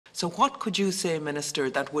So what could you say, Minister,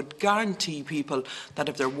 that would guarantee people that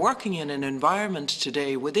if they're working in an environment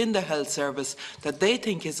today within the health service that they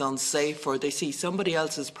think is unsafe, or they see somebody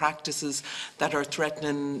else's practices that are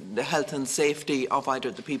threatening the health and safety of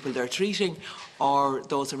either the people they're treating or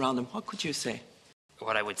those around them, what could you say?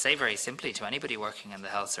 What I would say very simply to anybody working in the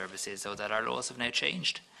health service is, though, that our laws have now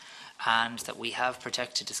changed and that we have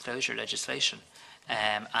protected disclosure legislation.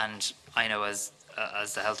 And I know as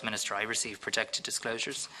the Health Minister I receive protected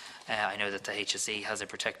disclosures. I know that the HSE has a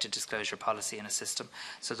protected disclosure policy in a system.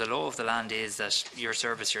 So the law of the land is that your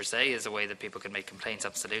service, your say, is a way that people can make complaints,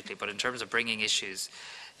 absolutely. But in terms of bringing issues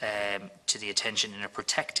to the attention in a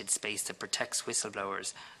protected space that protects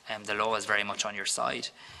whistleblowers, the law is very much on your side.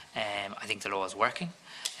 I think the law is working,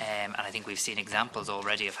 and I think we've seen examples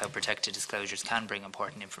already of how protected disclosures can bring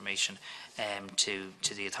important information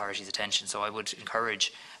to the authorities' attention. So I would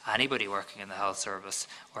encourage anybody working in the health service,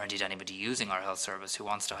 or indeed anybody using our health service who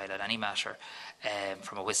wants to highlight any matter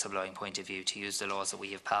from a whistleblowing point of view, to use the laws that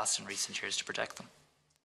we have passed in recent years to protect them.